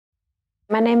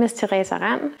My name is Theresa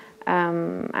Rand.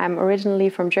 I'm originally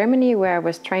from Germany, where I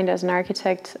was trained as an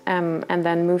architect and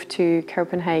then moved to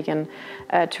Copenhagen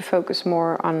to focus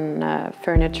more on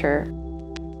furniture.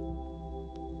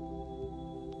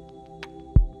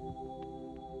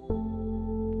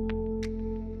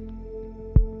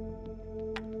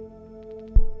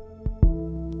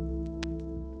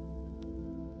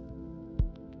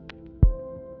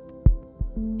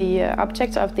 The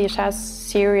objects of the Échasse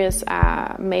series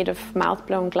are made of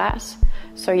mouth-blown glass,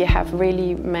 so you have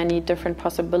really many different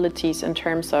possibilities in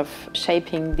terms of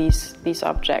shaping these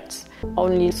objects.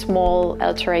 Only small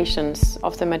alterations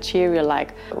of the material,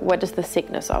 like what is the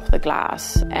thickness of the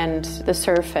glass and the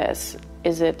surface.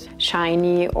 Is it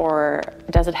shiny or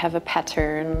does it have a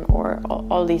pattern, or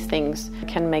all these things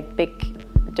can make big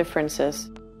differences.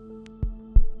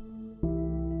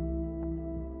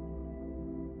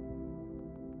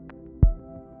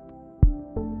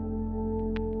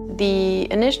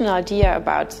 The initial idea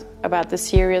about the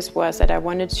series was that I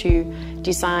wanted to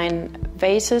design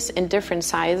vases in different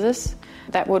sizes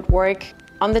that would work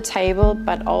on the table,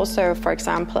 but also, for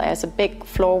example, as a big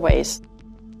floor vase.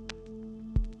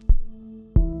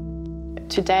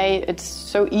 Today it's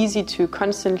so easy to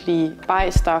constantly buy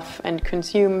stuff and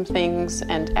consume things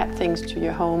and add things to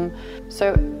your home.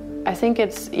 So I think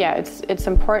it's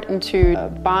important to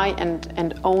buy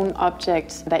and own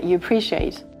objects that you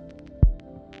appreciate.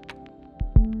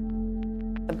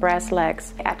 The brass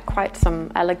legs add quite some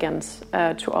elegance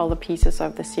to all the pieces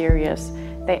of the series.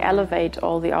 They elevate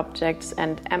all the objects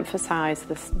and emphasize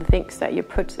the things that you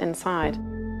put inside.